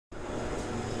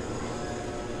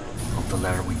the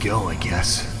ladder we go, I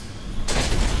guess.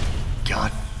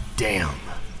 God damn.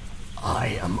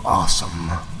 I am awesome.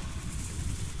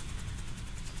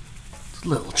 It's a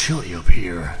little chilly up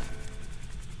here.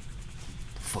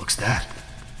 The fuck's that?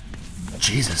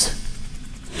 Jesus.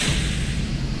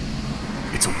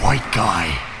 It's a white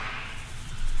guy.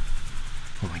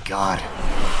 Oh my god.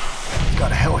 He's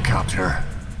got a helicopter.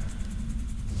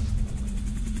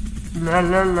 La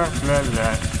la la la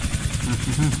la.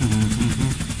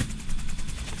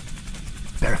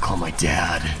 Better call my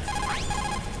dad.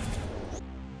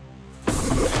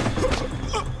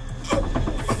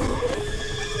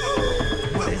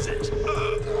 What is it?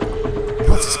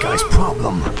 What's this guy's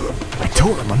problem? I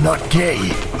told him I'm not gay.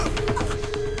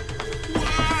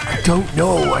 I don't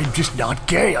know, I'm just not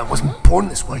gay. I wasn't born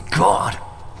this way, God.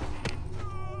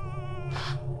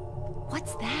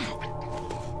 What's that?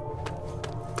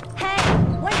 Hey,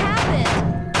 what happened?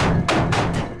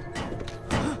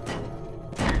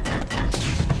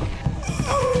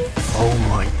 Oh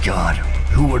my god,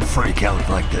 who would freak out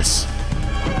like this?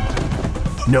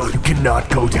 No, you cannot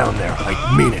go down there,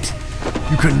 I mean it.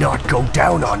 You cannot go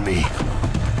down on me.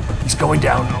 He's going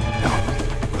down.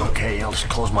 No. Okay, I'll just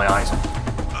close my eyes.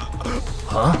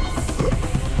 Huh?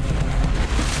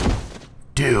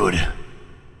 Dude.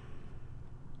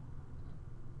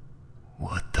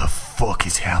 What the fuck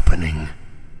is happening?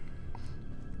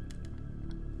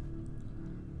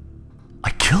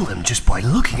 I killed him just by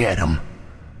looking at him.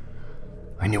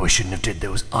 I knew I shouldn't have did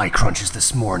those eye crunches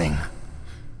this morning.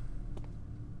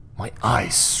 My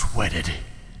eyes sweated.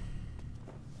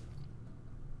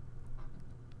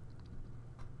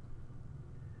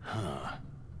 Huh.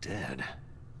 Dead.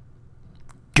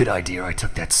 Good idea I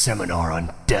took that seminar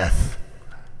on death.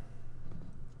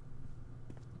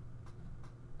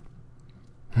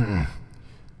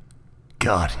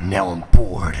 God, now I'm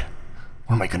bored.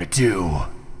 What am I gonna do?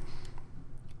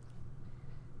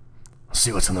 I'll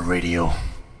see what's on the radio.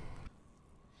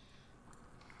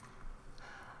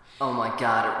 Oh my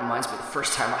god, it reminds me of the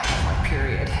first time I had my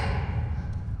period.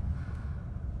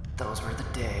 Those were the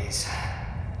days.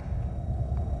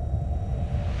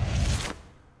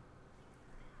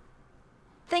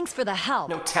 Thanks for the help.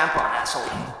 No tampon, asshole.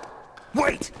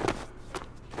 Wait!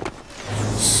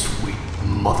 Sweet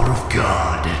mother of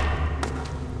God.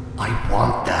 I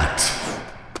want that.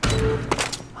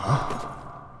 Huh?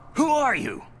 Who are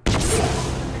you?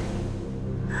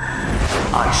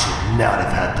 I should not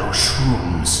have had those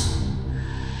shrooms.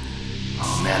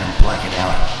 Oh man, I'm blacking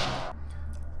out.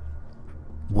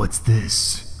 What's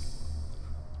this?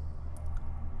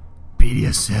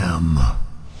 BDSM.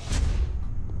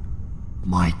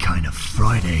 My kind of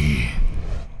Friday.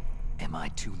 Am I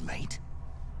too late?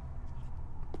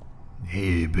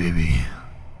 Hey baby,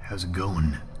 how's it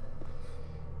going?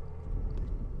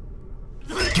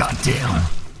 Goddamn!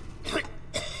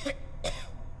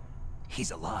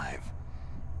 He's alive.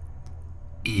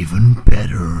 Even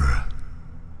better.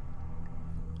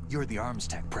 You're the Arms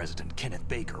Tech president, Kenneth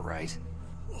Baker, right?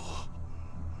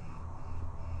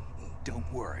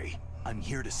 Don't worry. I'm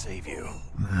here to save you.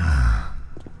 No!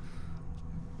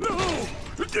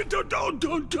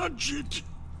 Don't touch it!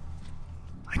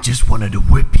 I just wanted to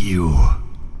whip you.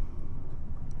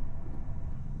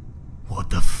 What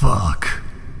the fuck?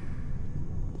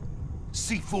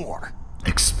 C4.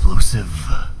 Explosive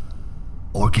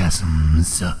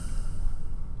orgasms.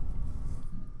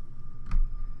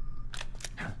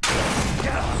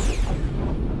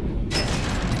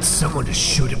 Did someone just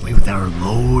shoot at me with our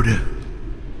load?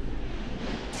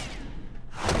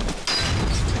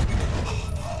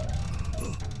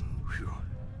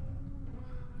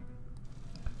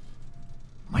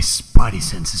 My spidey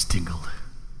senses tingled.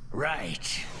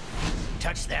 Right.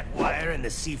 Touch that wire and the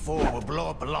C4 will blow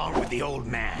up along with the old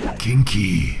man.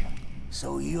 Kinky.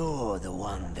 So you're the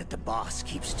one that the boss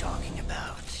keeps talking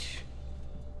about.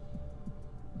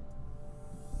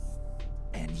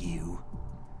 And you?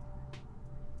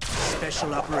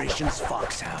 Special Operations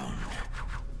Foxhound.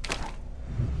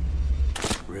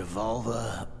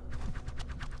 Revolver.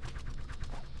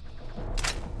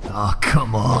 Oh,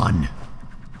 come on.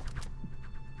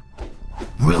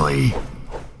 Really?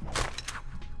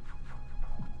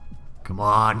 Come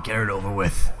on, get it over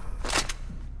with.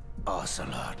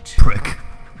 Ocelot. Prick.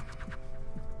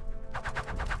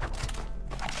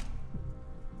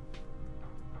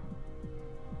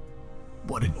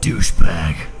 What a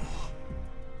douchebag.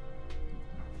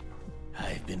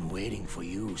 I've been waiting for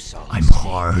you, Solid. I'm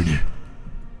hard.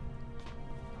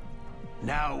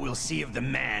 Now we'll see if the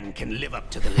man can live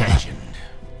up to the legend.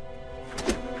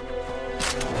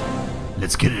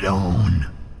 Let's get it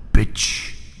on,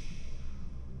 bitch.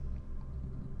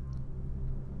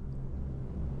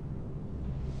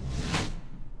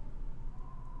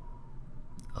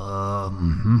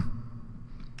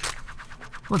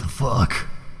 What the fuck?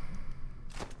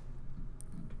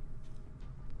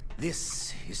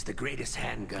 This is the greatest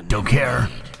handgun. Don't ever care.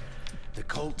 made. The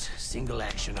Colt single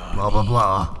action arm. Blah blah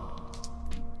blah.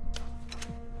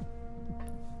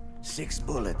 6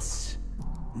 bullets.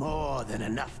 More than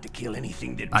enough to kill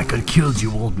anything that I could have moves. killed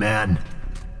you, old man.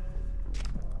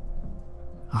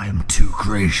 I am too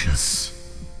gracious.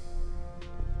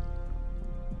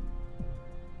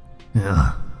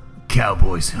 Yeah,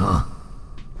 cowboys, huh?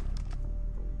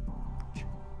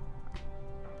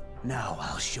 Now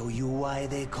I'll show you why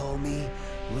they call me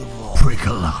Revolver. Prick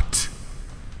a lot.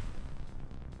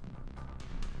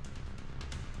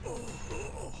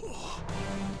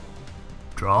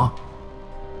 Draw.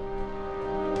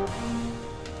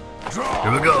 Draw.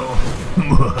 Here we go.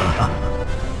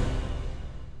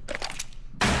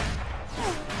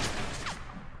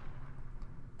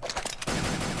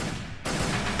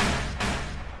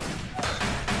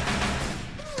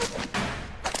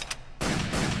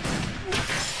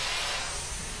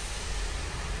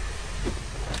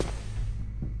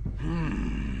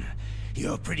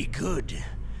 You're pretty good.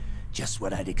 Just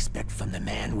what I'd expect from the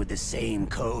man with the same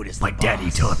code as the My daddy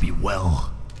boss. taught me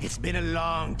well. It's been a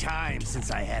long time since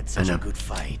I had such In a a good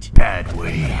fight. Bad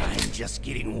way. I'm just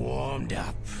getting warmed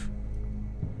up.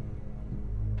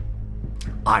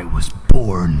 I was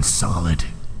born solid.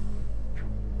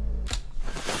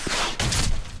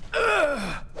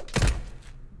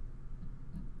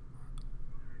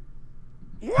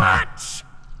 What?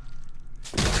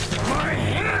 My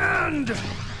hand!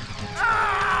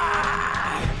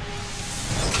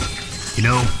 You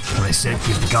know, when I said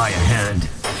give the guy a hand,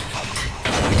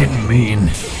 I didn't mean...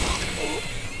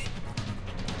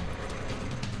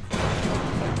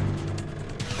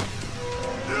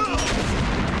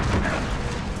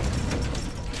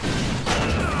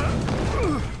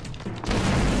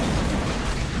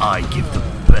 I give the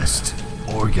best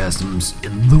orgasms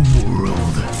in the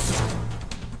world.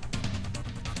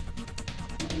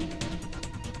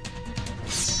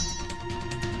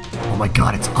 Oh my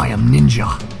god, it's I Am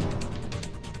Ninja.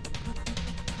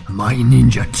 Am I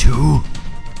ninja too?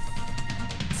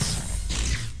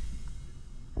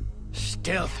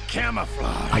 Stealth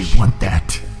camouflage. I want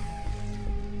that.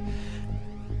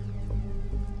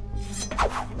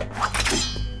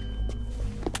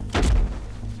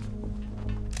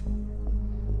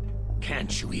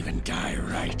 Can't you even die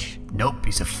right? Nope,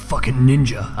 he's a fucking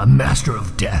ninja, a master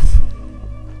of death.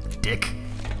 Dick.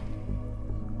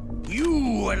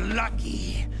 You were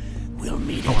lucky. We'll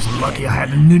meet I was again. lucky I had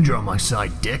a ninja on my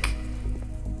side, Dick.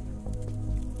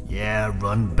 Yeah,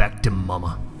 run back to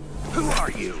mama. Who are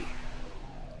you?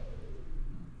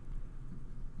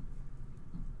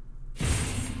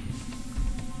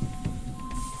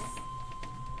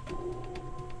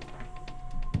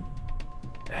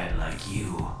 And like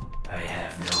you, I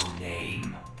have no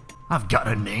name. I've got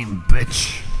a name,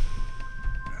 bitch.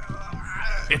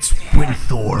 It's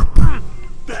Winthorpe.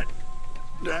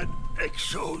 That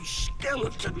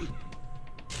exoskeleton.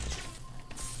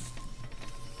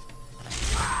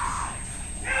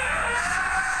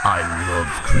 I love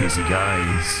crazy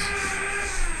guys.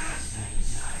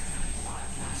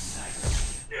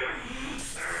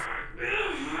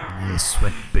 Yeah,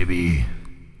 sweat, baby.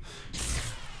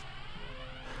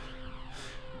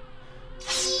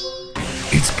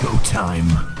 It's go time.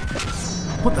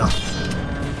 What the?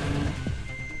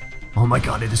 Oh my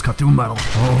god, it just cut through metal.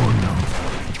 Oh no.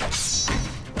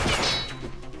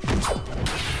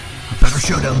 I better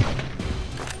shoot him.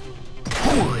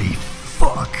 Holy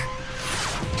fuck.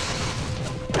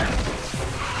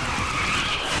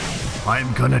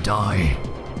 I'm gonna die.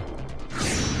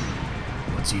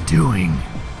 What's he doing?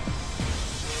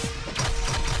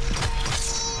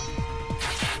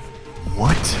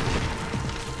 What?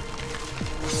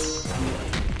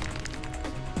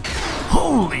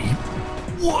 Holy...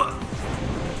 What?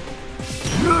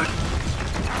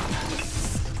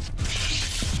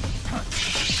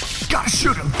 Gotta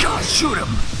shoot him! Gotta shoot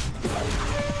him!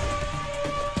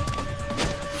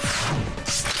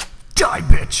 Die,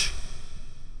 bitch!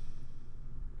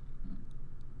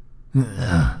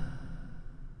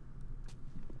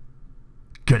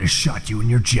 Could have shot you in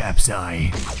your Jap's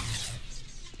eye.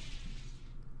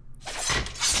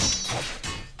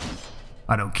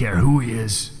 I don't care who he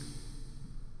is.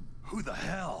 Who the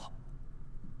hell?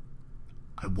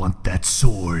 I want that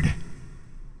sword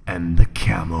and the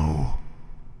camo.